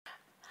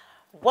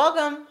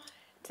Welcome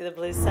to the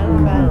Blue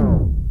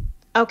Sofa.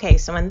 Okay,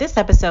 so in this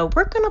episode,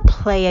 we're going to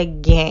play a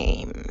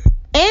game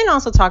and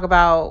also talk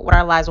about what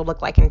our lives will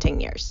look like in 10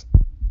 years.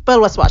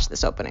 But let's watch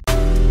this opening.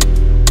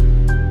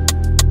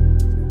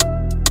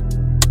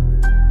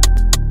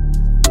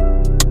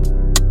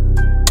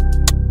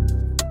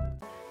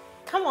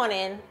 Come on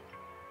in.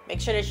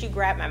 Make sure that you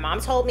grab. My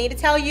mom told me to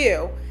tell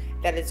you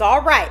that it's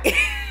all right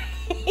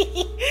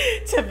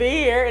to be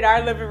here in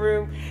our living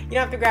room. You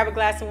don't have to grab a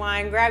glass of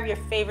wine. Grab your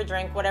favorite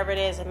drink, whatever it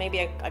is, and maybe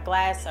a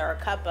glass or a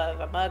cup of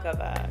a mug of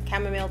a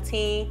chamomile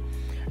tea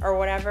or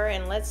whatever.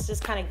 And let's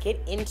just kind of get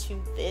into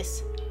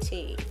this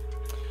tea.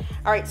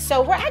 All right,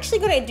 so we're actually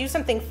going to do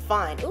something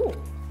fun. Ooh,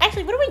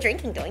 actually, what are we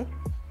drinking, doing?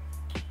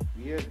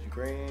 We are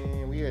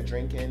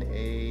drinking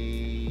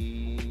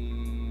a...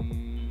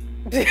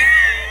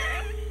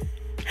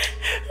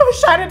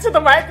 Shout it to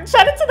the mic,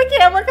 shout it to the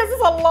camera because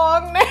it's a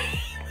long name.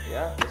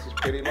 Yeah, this is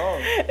pretty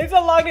long. It's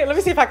a long name. Let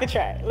me see if I can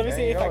try it. Let me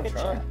see if I can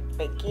try.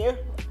 Thank you.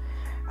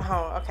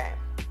 Oh, okay.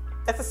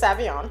 That's a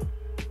Savion.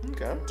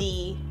 Okay.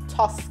 Di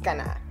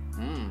Toscana.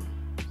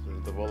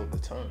 The roll of the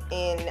tongue.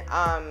 It's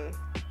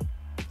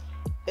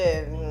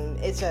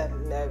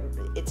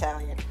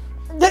Italian.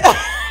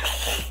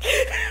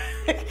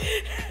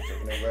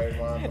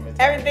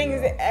 Everything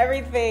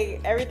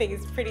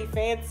is pretty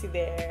fancy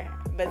there,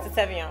 but it's a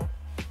Savion.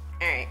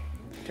 All right.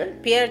 Okay.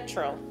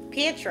 Pietro.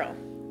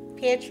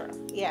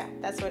 Yeah,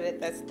 that's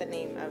the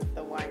name of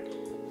the wine.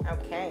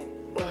 Okay.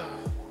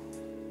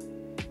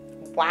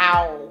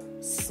 Wow.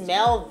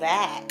 Smell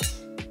that.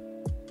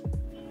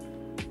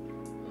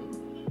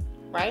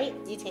 Right?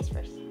 You taste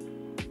first.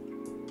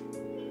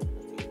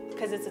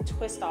 Because it's a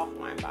twist off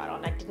wine bottle,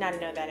 and I did not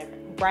know that ever.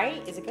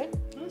 Right? Is it good?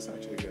 That's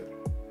actually good.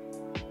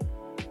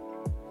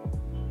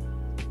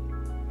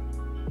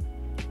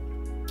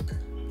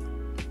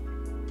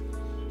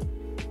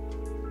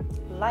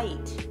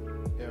 Light.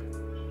 Yeah.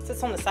 It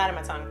sits on the side of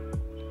my tongue.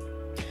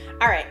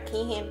 All right,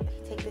 can you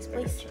take this,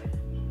 please?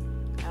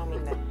 I don't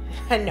mean that.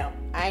 No,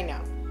 I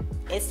know.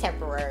 It's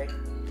temporary.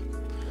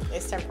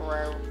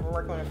 We're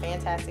working with a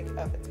fantastic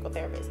physical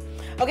therapist.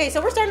 Okay,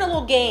 so we're starting a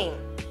little game.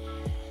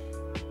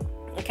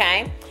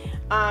 Okay,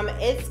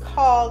 it's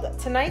called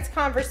tonight's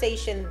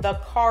conversation, the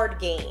card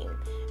game.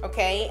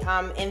 Okay,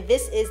 and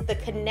this is the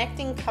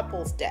Connecting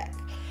Couples deck.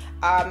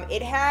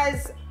 It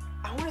has,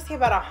 I want to say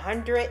about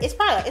 100.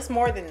 It's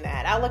more than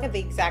that. I'll look at the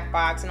exact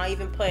box and I'll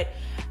even put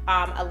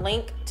a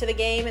link to the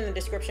game in the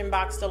description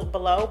box still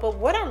below. But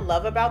what I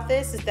love about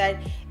this is that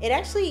it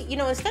actually,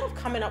 instead of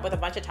coming up with a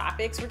bunch of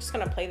topics, we're just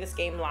going to play this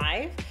game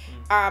live.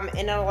 And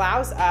it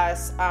allows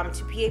us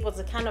to be able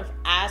to kind of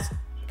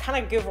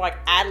give like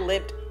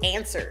ad-libbed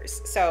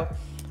answers. So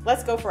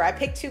let's go for it. I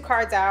picked 2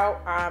 cards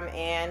out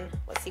and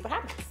let's see what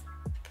happens.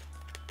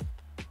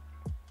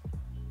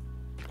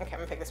 Okay, I'm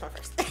gonna pick this one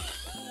first.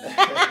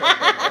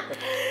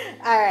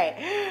 All right.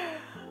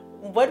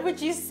 What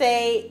would you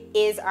say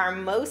is our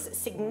most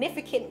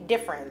significant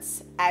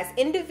difference as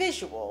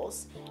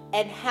individuals,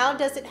 and how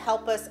does it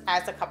help us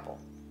as a couple?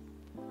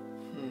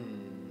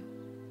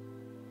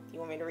 You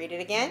want me to read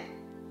it again?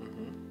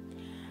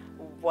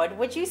 What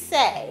would you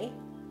say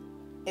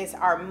is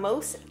our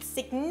most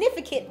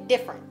significant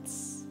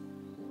difference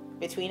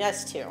between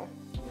us two?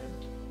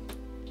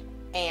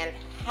 And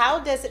how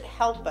does it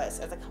help us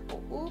as a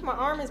couple? Ooh, my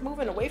arm is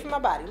moving away from my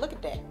body. Look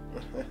at that.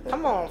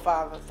 Come on,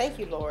 Father. Thank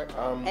you, Lord.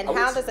 And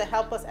how does it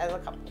help us as a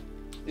couple?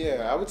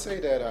 Yeah, I would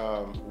say that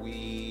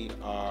we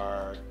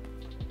are...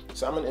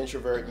 So I'm an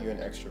introvert, you're an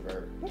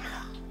extrovert.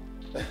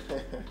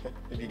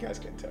 If you guys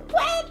can tell.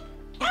 What?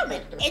 I'm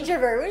an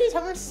introvert. What are you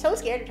talking about? I'm so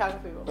scared to talk to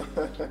people.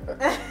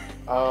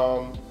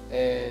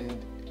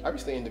 And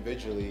obviously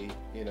individually,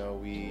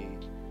 we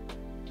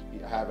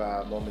have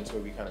moments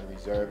where we kind of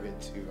reserve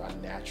into our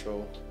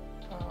natural,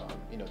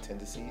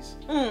 tendencies.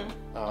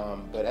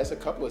 But as a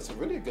couple, it's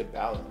really a good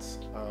balance,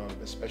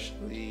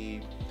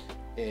 especially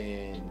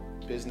in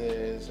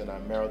business and our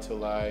marital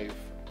life.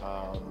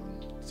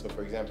 So,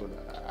 for example,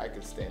 I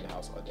could stay in the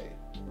house all day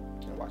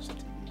and watch the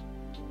TV.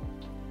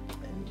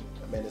 And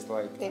Amanda's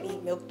like... And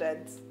eat Milk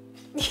Duds.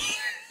 Yeah,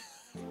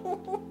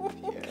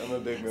 I'm a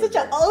big Milk Such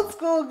Dud. an old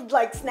school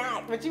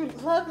snack, but you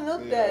love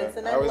Milk Duds,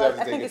 and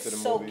I think it's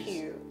so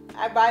cute.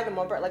 I buy them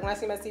over, like when I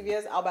see my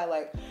CVS, I'll buy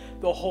like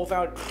the whole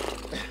fountain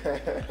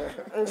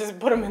and just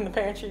put them in the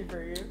pantry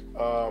for you.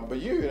 But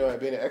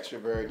being an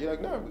extrovert, you're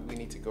like, no, we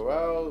need to go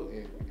out,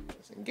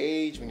 let's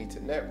engage, we need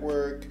to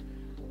network.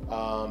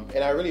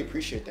 And I really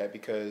appreciate that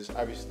because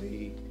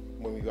obviously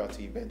when we go out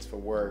to events for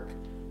work,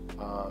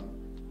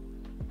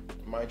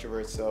 my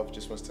introvert self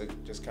just wants to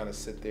just kind of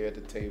sit there at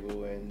the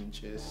table and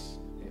just,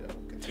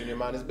 continue to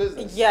mind his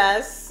business.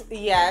 Yes.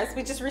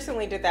 We just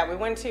recently did that. We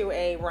went to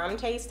a rum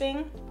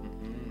tasting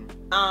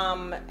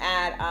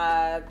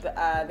at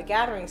the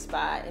Gathering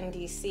spot in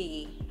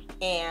DC,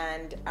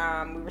 and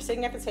we were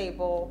sitting at the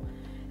table,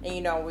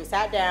 and we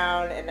sat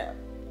down and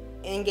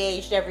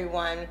engaged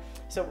everyone.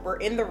 So we're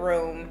in the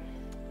room.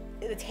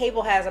 The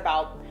table has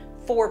about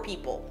 4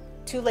 people,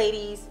 2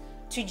 ladies,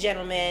 2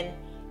 gentlemen,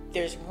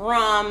 There's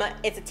rum.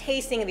 It's a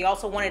tasting. They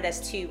also wanted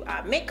us to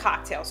make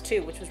cocktails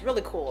too, which was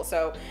really cool.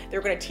 So they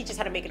were going to teach us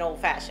how to make an old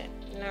fashioned.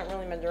 Not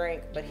really my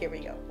drink, but here we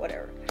go.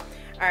 Whatever.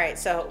 All right,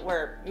 so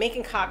we're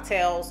making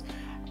cocktails.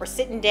 We're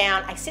sitting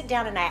down. I sit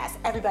down and I ask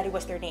everybody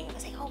what's their name. I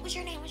was like, oh, what's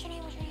your name? What's your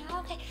name? What's your name?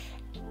 Okay.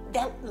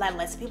 That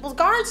lets people's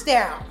guards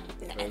down.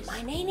 And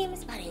my name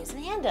is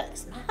Amanda.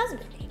 It's my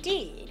husband, AD.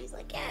 And he's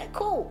like, yeah,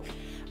 cool.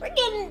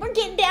 We're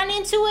getting down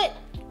into it.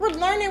 We're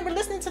learning. We're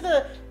listening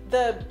to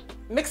the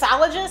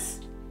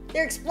mixologists.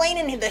 They're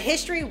explaining the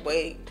history.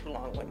 Way too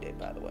long-winded,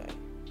 by the way,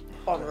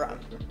 on rum.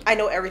 I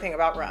know everything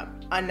about rum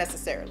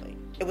unnecessarily.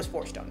 It was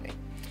forced on me.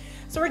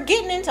 So we're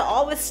getting into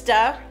all this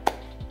stuff,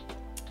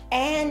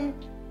 and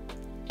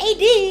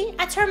AD,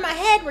 I turn my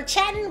head, we're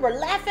chatting, we're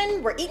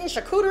laughing, we're eating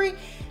charcuterie.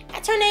 I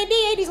turn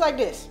to AD's like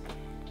this.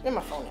 Where's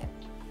my phone at?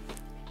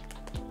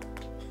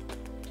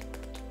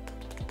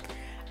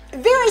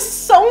 There is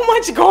so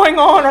much going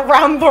on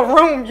around the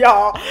room,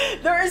 y'all.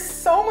 There is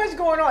so much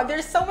going on.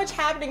 There's so much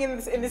happening in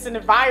this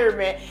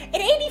environment, and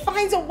AD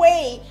finds a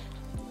way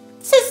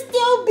to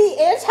still be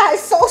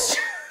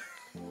antisocial.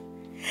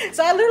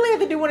 So I literally have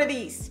to do one of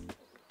these.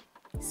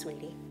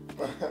 Sweetie.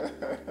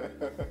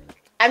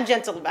 I'm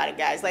gentle about it,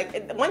 guys.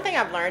 Like, one thing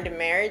I've learned in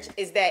marriage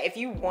is that if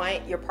you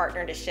want your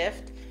partner to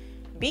shift,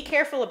 be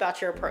careful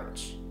about your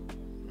approach.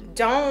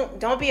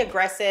 Don't be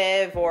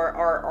aggressive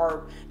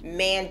or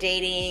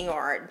mandating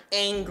or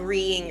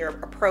angry in your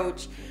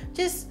approach.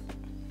 Just,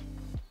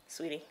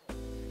 sweetie,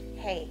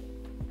 hey,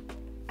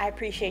 I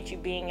appreciate you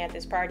being at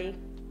this party.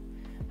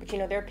 But you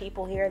know, there are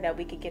people here that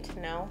we could get to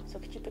know. So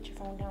could you put your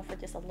phone down for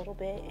just a little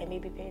bit and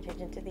maybe pay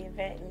attention to the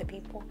event and the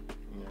people?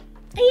 Yeah.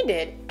 And you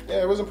did.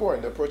 Yeah, it was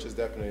important. The approach is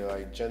definitely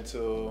like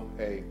gentle.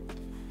 Hey,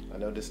 I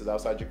know this is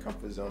outside your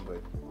comfort zone,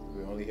 but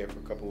we're only here for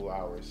a couple of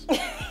hours.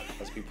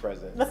 Let's be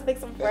present. Let's make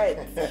some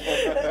friends.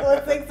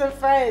 Let's make some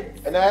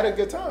friends. And I had a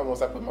good time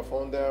once I put my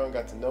phone down,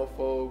 got to know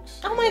folks.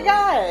 Oh my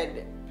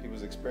God.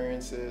 People's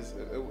experiences.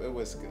 It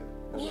was good.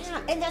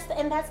 Yeah, and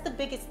that's the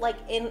biggest,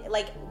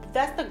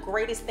 that's the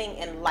greatest thing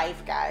in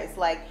life, guys.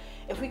 Like,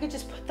 if we could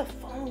just put the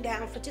phone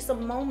down for just a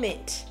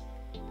moment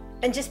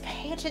and just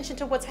pay attention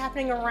to what's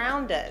happening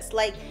around us.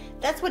 Like,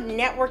 that's what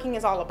networking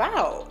is all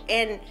about.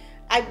 And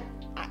I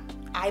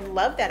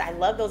love that. I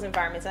love those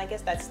environments, and I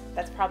guess that's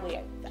probably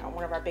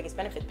one of our biggest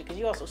benefits, because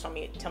you also tell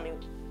me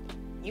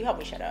you help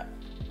me shut up.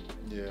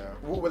 Yeah.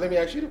 Well, let me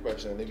ask you the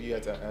question. If you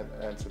had to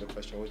answer the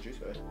question, what would you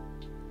say?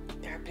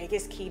 Our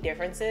biggest key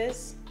difference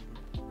is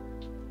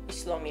you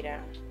slow me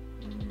down.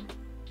 Mm-hmm.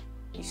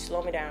 You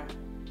slow me down.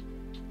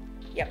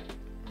 Yep.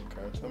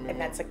 Okay. Tell me and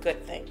more. That's a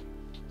good thing.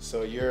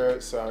 So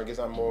I guess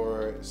I'm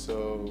more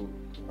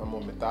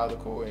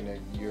methodical, and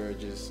then you're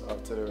just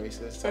up to the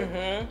races type.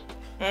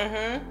 Mm-hmm.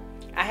 Mm-hmm.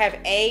 I have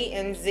A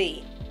and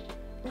Z,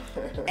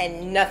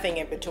 and nothing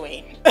in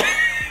between.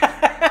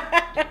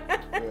 Yeah.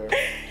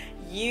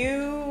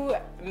 You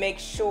make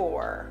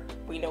sure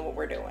we know what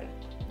we're doing.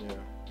 Yeah,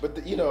 but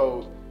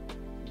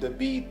the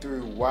B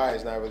through Y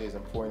is not really as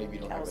important if you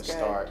don't have a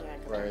start,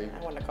 right?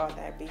 I want to call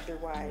that B through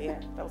Y.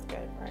 Yeah, that was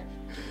good, right?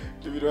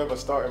 If you don't have a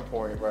starting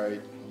point,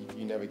 right,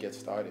 you never get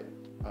started.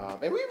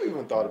 And we've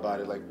even thought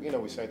about it, like,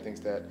 we say things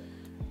that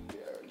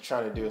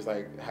trying to do is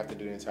like have to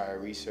do the entire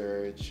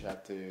research,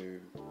 have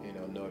to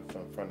know it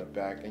from front to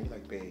back, and you're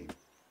like, babe,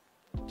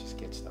 just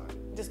get started.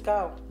 Just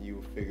go. You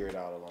will figure it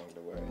out along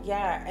the way.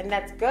 Yeah, and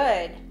that's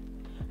good.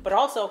 But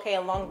also, okay,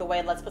 along the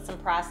way, let's put some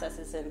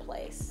processes in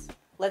place.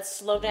 Let's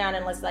slow down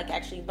and let's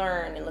actually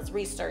learn, and let's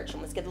research,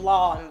 and let's get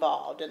law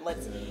involved, and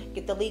let's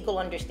get the legal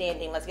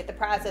understanding. Let's get the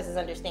processes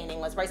understanding.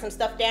 Let's write some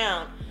stuff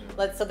down.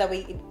 So that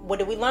what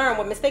did we learn?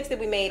 What mistakes did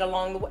we made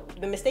along the way?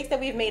 The mistakes that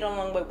we've made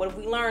along the way, what have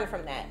we learned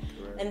from that?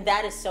 Right. And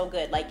that is so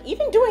good. Like,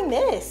 even doing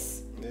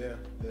this. Yeah.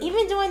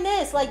 Even doing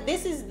this, like,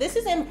 this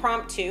is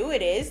impromptu.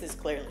 It's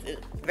clearly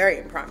very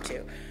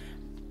impromptu.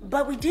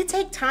 But we did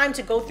take time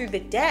to go through the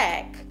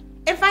deck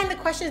and find the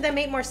questions that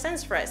made more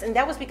sense for us. And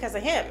that was because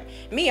of him.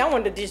 Me, I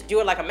wanted to just do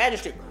it like a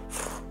magistrate.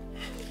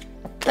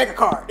 Pick a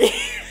card.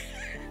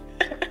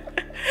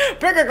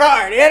 Pick a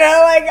card,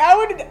 like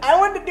I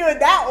wanted to do it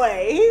that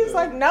way. He was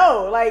like,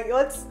 no, like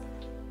let's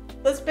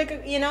pick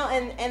a,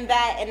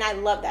 and I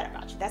love that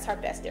about you. That's our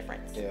best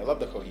difference. Yeah, I love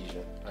the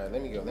cohesion. All right,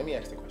 let me go. Let me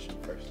ask the question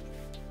first.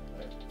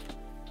 Right.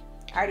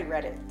 I already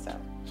read it, so.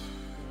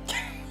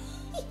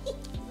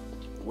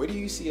 Where do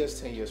you see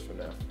us 10 years from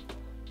now?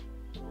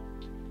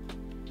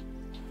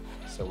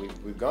 So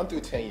we've gone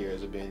through 10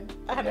 years of being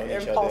I had knowing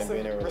an each other and being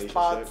in a impulsive relationship.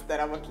 response that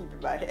I'm gonna keep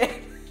in my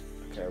head.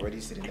 Okay, where do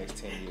you see the next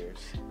 10 years?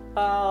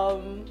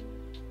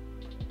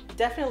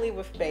 Definitely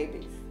with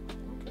babies.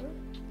 Okay.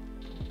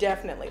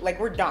 Definitely. Like,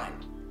 we're done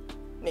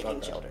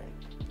making children.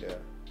 Yeah.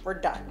 We're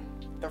done.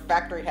 The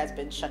factory has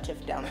been shut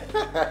down.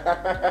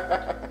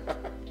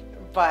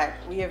 But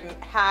we have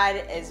had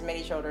as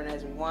many children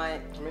as we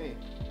want. How many?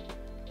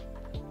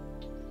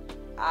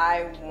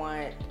 I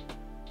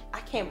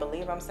can't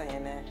believe I'm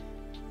saying that.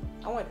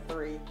 I want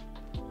 3. Yeah,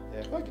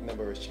 I feel like the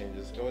number always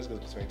changes. It always goes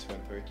between 2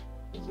 and 3.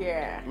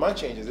 Yeah. Mine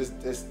changes.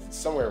 It's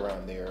somewhere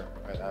around there,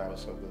 I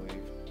also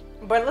believe.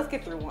 But let's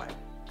get through 1.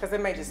 Because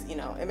it may just,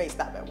 it may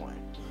stop at 1.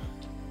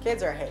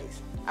 Kids are a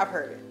haze. I've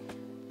heard it.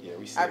 Yeah,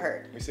 we see. I've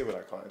heard. We see with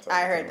our clients.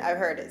 I've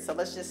heard it. So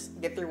let's just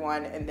get through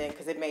 1, and then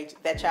because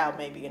that child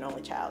may be an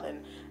only child,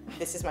 and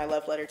this is my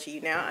love letter to you.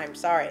 Now I'm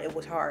sorry, it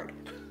was hard.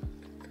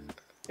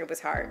 It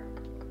was hard.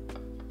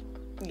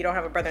 You don't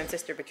have a brother and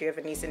sister, but you have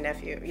a niece and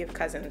nephew. You have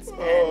cousins.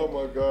 Oh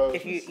my God.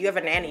 If you have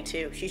a nanny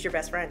too, she's your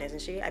best friend,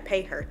 isn't she? I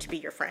pay her to be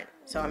your friend,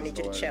 so I need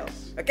you to chill.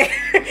 Okay.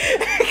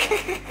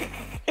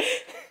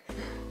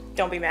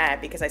 Don't be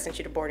mad because I sent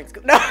you to boarding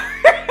school. No.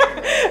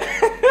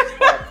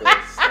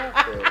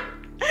 Stop it.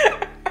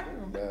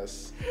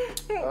 Yes.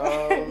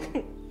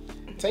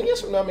 10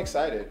 years from now, I'm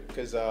excited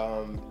because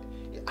I'm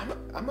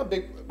a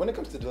big, when it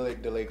comes to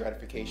delayed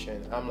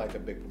gratification, I'm like a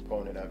big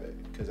proponent of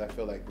it because I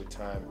feel like with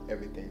time,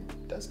 everything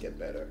does get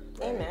better.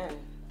 Right?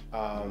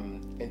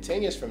 Amen. And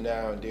 10 years from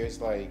now,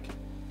 there's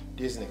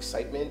an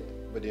excitement,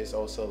 but there's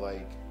also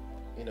like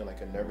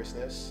a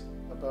nervousness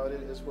about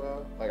it as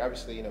well. Like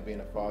obviously,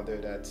 being a father,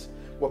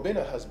 being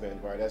a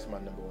husband, right? That's my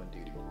number 1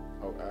 duty.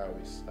 I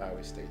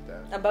always state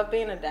that. Above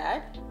being a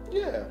dad?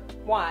 Yeah.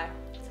 Why?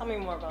 Tell me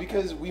more about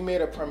because we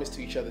made a promise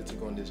to each other to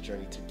go on this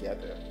journey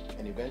together,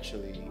 and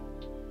eventually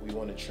we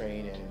want to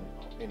train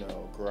and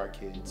grow our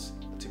kids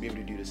to be able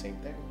to do the same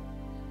thing,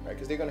 right?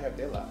 Because they're gonna have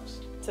their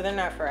lives. So they're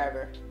not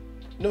forever.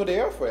 No, they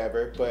are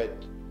forever, but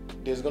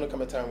there's gonna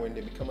come a time when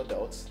they become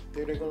adults.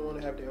 They're gonna want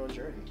to have their own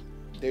journey.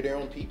 They're their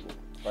own people,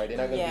 right? They're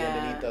not gonna be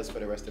underneath us for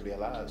the rest of their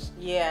lives.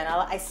 Yeah, and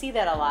I see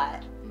that a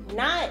lot.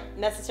 Not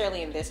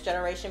necessarily in this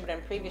generation, but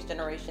in previous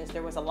generations,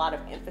 there was a lot of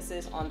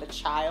emphasis on the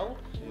child,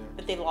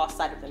 but they lost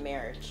sight of the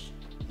marriage.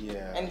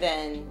 Yeah. And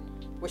then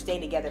we're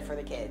staying together for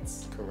the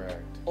kids.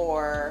 Correct.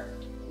 Or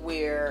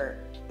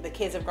the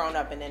kids have grown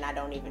up and then I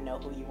don't even know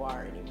who you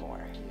are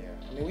anymore. Yeah.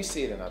 I mean, we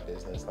see it in our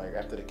business. Like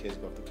after the kids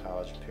go off to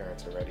college,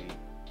 parents are ready,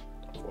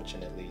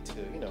 unfortunately,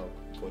 to,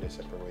 go their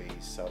separate ways,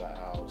 sell the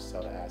house,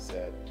 sell the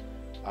asset.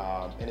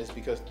 And it's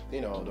because,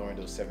 during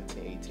those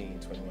 17, 18,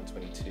 21,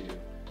 22,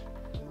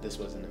 this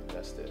wasn't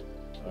invested,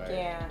 right?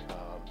 Yeah.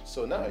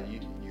 So now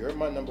you're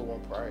my number 1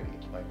 priority,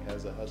 like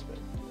as a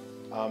husband.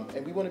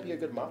 And we want to be a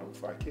good model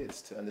for our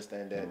kids to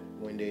understand that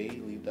when they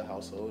leave the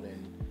household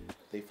and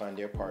they find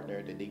their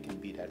partner, that they can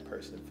be that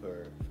person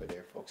for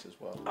their folks as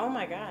well. Oh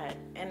my God.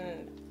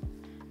 And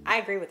I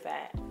agree with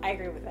that.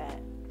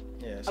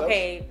 Yeah. So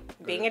okay,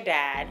 being a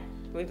dad,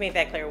 we've made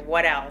that clear.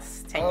 What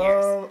else? 10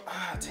 years.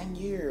 10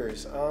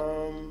 years.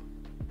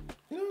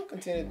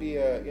 Continue to be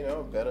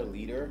a better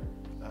leader.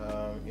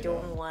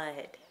 Doing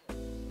what?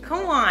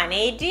 Come on,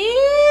 AD.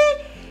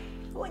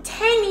 What,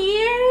 10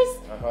 years?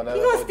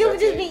 You're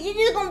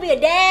just gonna be a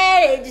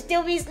dad and just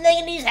still be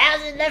slinging these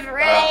houses left and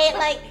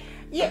right.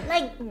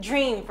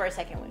 Dream for a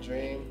second with me.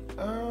 Dream.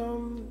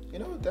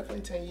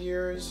 Definitely 10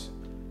 years.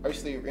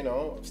 Obviously,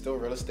 still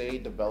real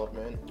estate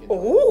development.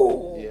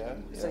 Ooh. Yeah.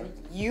 So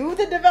you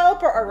the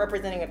developer or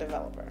representing a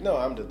developer? No,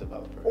 I'm the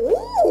developer.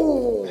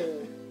 Ooh.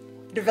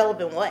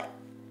 Developing what?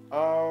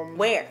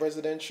 Where?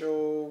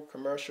 Residential,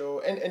 commercial,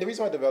 and the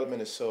reason why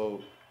development is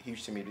so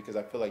huge to me because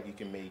I feel like you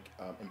can make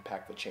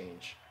impactful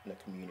change in a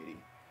community.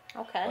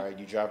 Okay. Right,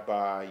 you drive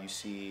by, you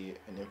see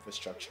an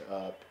infrastructure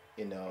up,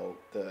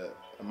 the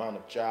amount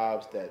of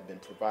jobs that have been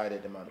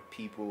provided, the amount of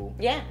people,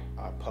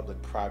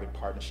 public-private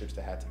partnerships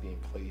that had to be in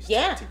place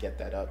to get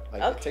that up.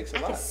 It takes a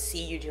lot. I can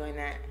see you doing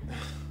that.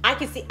 I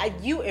can see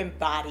you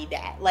embody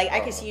that. I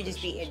can see you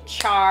just be in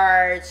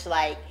charge,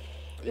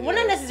 Well,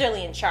 not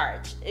necessarily in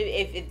charge,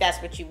 if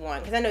that's what you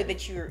want, because I know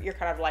that you're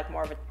kind of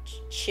more of a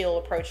chill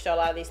approach to a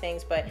lot of these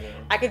things, but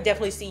I could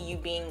definitely see you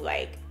being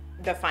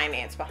the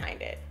finance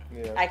behind it.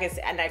 Yeah. I could,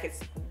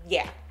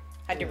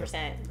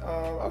 100%.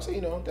 I would say,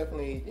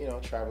 definitely,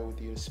 travel with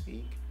you to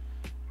speak.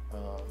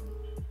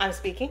 I'm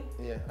speaking?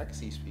 Yeah, I can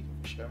see you speaking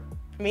for sure.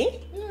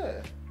 Me?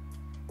 Yeah.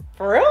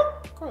 For real?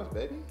 Of course,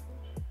 baby.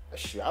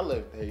 Shoot, I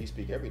live here. You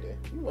speak every day.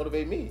 You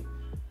motivate me.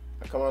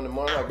 I come on in the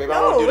morning baby, I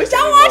don't do this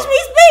anymore. Don't watch me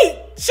speak.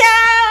 Child,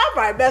 I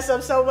probably mess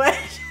up so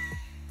much.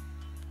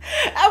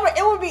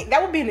 That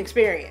would be an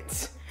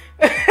experience.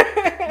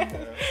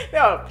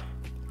 No,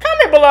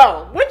 comment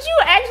below. Would you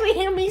actually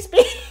hear me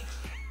speak?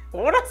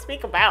 What would I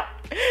speak about?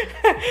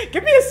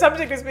 Give me a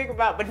subject to speak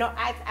about. But no,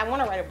 I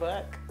want to write a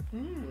book.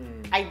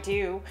 I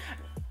do.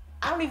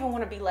 I don't even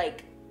want to be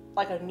like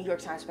a New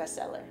York Times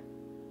bestseller.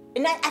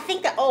 And I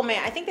think that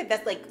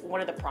that's one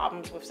of the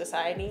problems with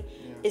society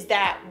is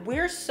that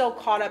we're so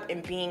caught up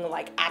in being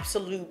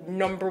absolute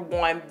number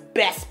 1,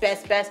 best.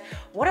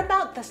 What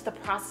about the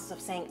process of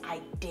saying,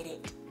 I did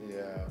it?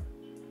 Yeah.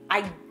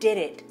 I did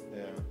it.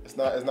 Yeah. It's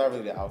not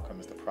really the outcome,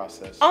 it's the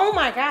process. Oh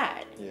my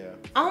God. Yeah.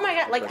 Oh my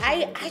God.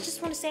 I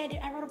just want to say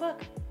I wrote a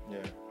book.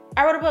 Yeah.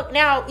 I wrote a book.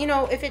 Now,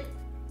 if it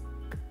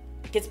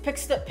gets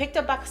picked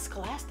up by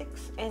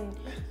Scholastics and,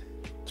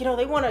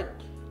 they want to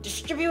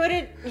distribute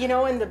it,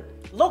 in the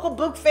local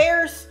book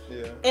fairs.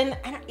 Yeah. And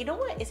you know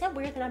what? Is that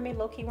weird that I made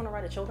low-key want to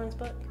write a children's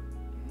book?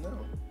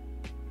 No.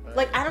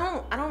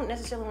 I don't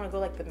necessarily want to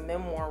go the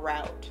memoir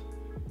route.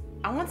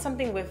 I want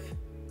something with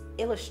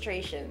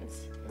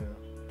illustrations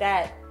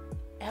that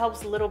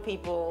helps little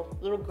people,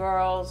 little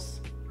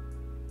girls,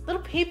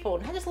 Little people,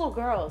 not just little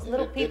girls.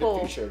 Little They're people.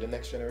 the future, the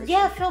next generation.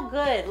 Yeah, feel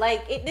good.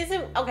 Like it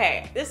isn't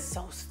okay. This is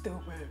so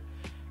stupid,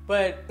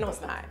 but no,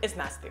 it's not. It's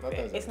not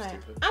stupid. It's not.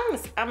 Stupid.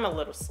 I'm a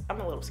little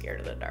scared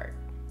of the dark.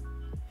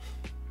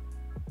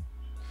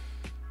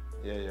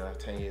 Yeah.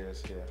 10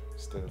 years. Yeah,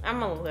 still.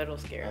 I'm a little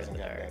scared of the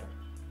dark. Better.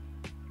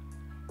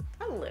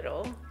 A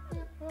little.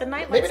 The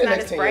night Maybe light's the not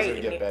next as 10 bright.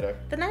 years will get better.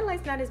 The night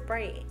light's not as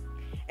bright.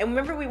 And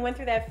remember we went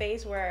through that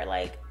phase where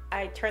like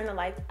I turned the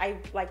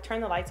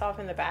lights off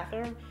in the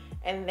bathroom,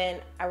 and then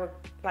I would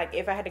like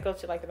if I had to go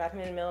to like the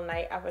bathroom in the middle of the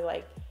night, I would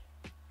like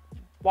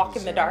walk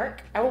in the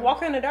dark. I would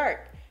walk in the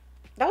dark.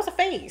 That was a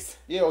phase.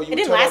 Yeah, or it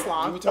didn't last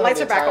long. The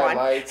lights are back on.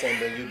 Lights,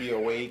 and then you'd be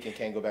awake and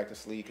can't go back to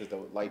sleep because the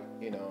light,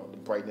 the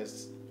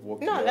brightness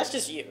woke you up. No, that's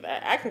just you.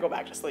 I can go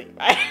back to sleep.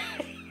 But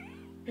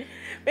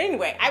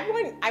anyway, I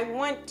think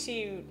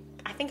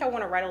I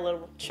want to write a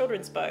little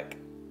children's book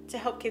to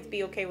help kids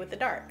be okay with the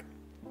dark.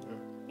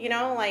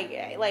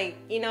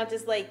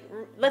 Just like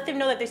let them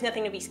know that there's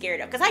nothing to be scared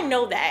of. Because I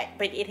know that,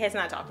 but it has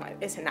not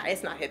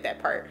it's not hit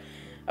that part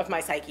of my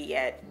psyche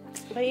yet.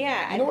 But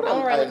yeah, I want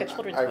to write like a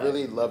children's book. I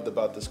really loved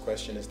about this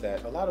question is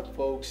that a lot of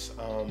folks.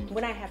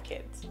 When I have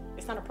kids,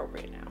 it's not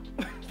appropriate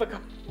now. But I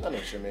know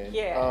what you mean.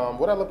 Yeah.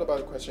 What I loved about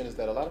the question is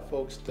that a lot of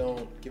folks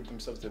don't give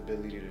themselves the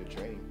ability to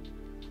dream.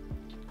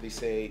 They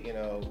say,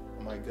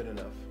 am I good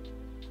enough?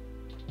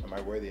 Am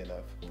I worthy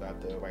enough? Do I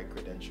have the right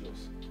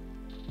credentials?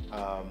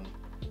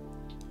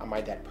 Am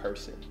I that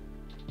person?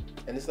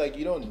 And it's like,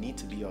 you don't need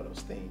to be all those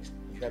things.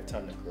 You have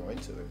time to grow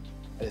into it.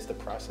 And it's the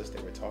process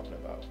that we're talking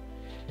about.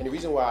 And the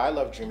reason why I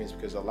love dreaming is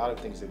because a lot of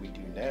things that we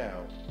do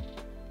now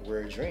were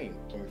a dream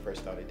when we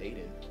first started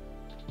dating.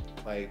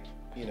 Like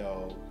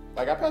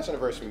our past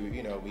anniversary, we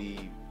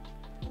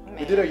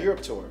did a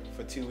Europe tour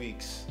for 2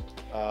 weeks.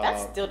 That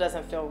still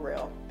doesn't feel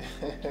real.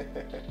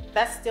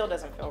 That still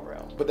doesn't feel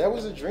real. But that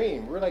was a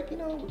dream. We're like, we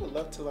would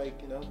love to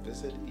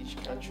visit each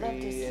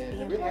country.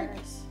 And we're like,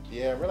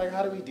 we're like,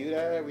 how do we do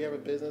that? We have a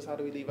business. How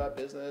do we leave our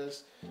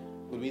business?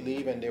 Would we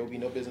leave and there would be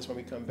no business when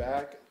we come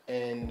back?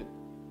 And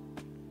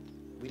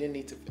we didn't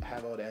need to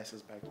have all the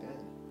answers back then.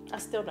 I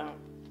still don't.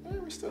 Yeah,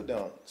 we still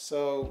don't.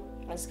 So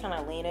I just kind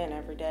of lean in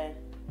every day.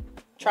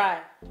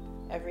 Try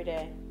every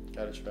day.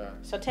 Gotta try.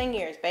 So 10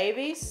 years,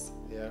 babies.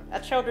 Yeah. A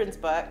children's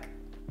book.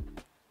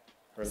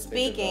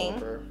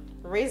 Speaking.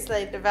 Real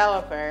estate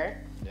developer.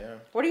 Yeah.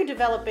 What are you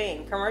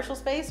developing? Commercial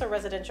space or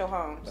residential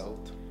homes?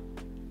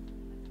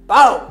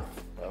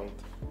 Both.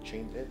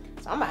 Dream big.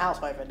 So I'm a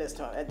housewife at this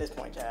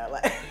point, child.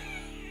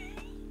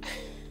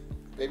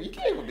 Baby, you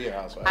can't even be a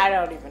housewife. I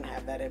don't even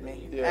have that in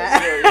me.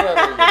 Yeah, you're not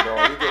even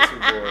bored. You get too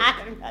bored.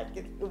 I'm not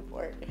getting too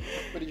bored.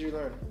 What did you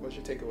learn? What's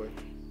your takeaway?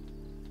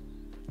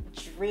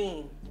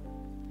 Dream.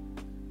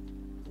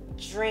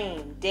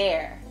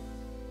 Dare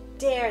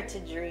to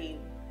dream.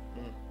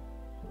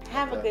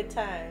 Have a good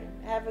time,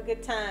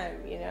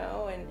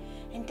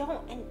 and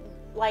don't, and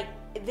like,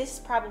 this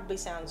probably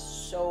sounds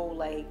so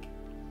like,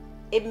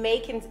 it may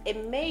can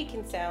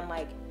sound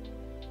like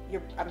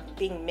I'm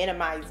being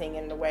minimizing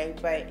in a way,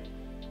 but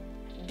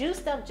do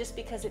stuff just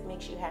because it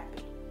makes you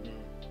happy.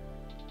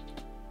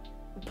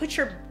 Put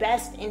your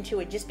best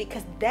into it just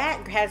because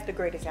that has the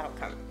greatest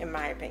outcome, in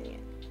my opinion.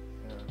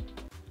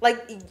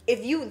 Like,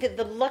 if you,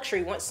 the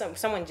luxury, once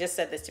someone just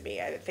said this to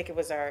me, I think it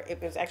was our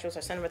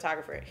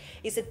cinematographer.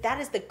 He said, that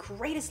is the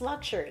greatest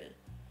luxury.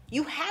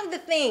 You have the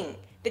thing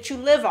that you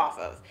live off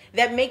of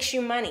that makes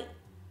you money.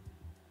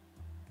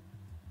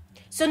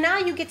 So now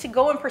you get to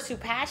go and pursue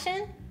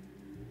passion.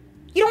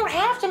 You don't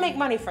have to make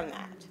money from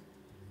that.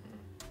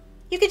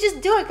 You could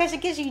just do it because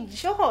it gives you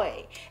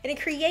joy and it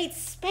creates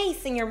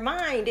space in your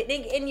mind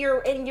and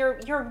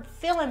you're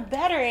feeling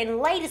better and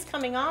light is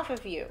coming off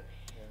of you.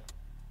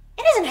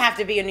 It doesn't have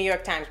to be a New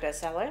York Times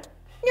bestseller.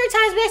 New York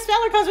Times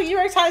bestseller comes with New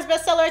York Times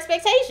bestseller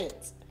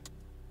expectations,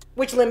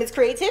 which limits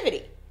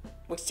creativity,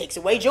 which takes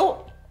away joy.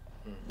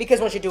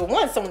 Because once you do it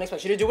once, someone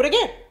expects you to do it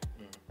again.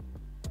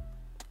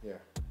 Yeah.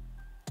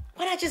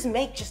 Why not just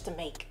make just to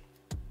make?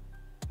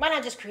 Why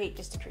not just create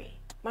just to create?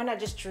 Why not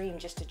just dream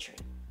just to dream?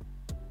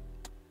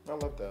 I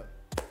love that.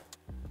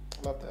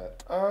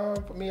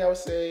 For me, I would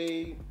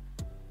say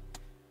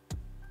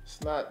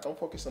don't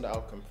focus on the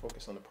outcome,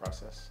 focus on the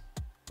process.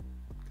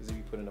 Because if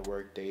you put in the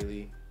work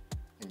daily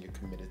and you're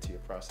committed to your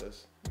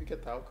process, you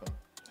get the outcome.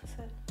 That's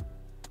it.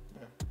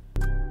 Yeah.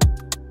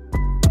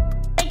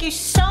 Thank you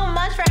so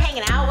much for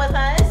hanging out with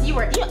us. You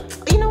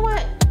know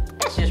what?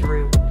 That's just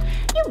rude.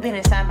 You've been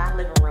inside my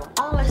living room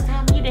all this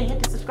time. You didn't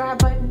hit the subscribe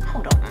button.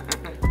 Hold on,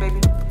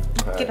 baby.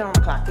 Get it on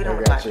the clock. Get on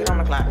the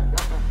clock.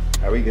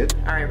 Are we good?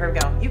 All right, here we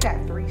go. You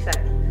got 3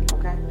 seconds,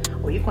 okay?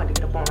 Well, you're going to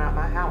get up on out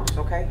my house,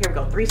 okay? Here we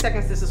go. 3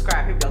 seconds to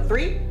subscribe. Here we go.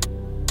 3,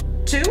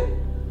 2,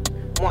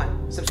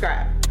 1.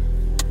 Subscribe.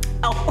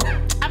 Oh,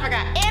 I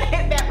forgot. And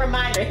hit that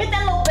reminder. Hit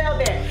that little bell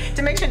there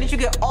to make sure that you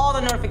get all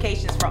the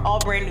notifications for all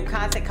brand new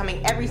content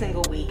coming every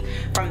single week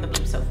from the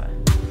Blue Sofa.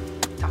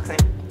 Talk soon.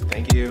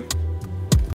 Thank you.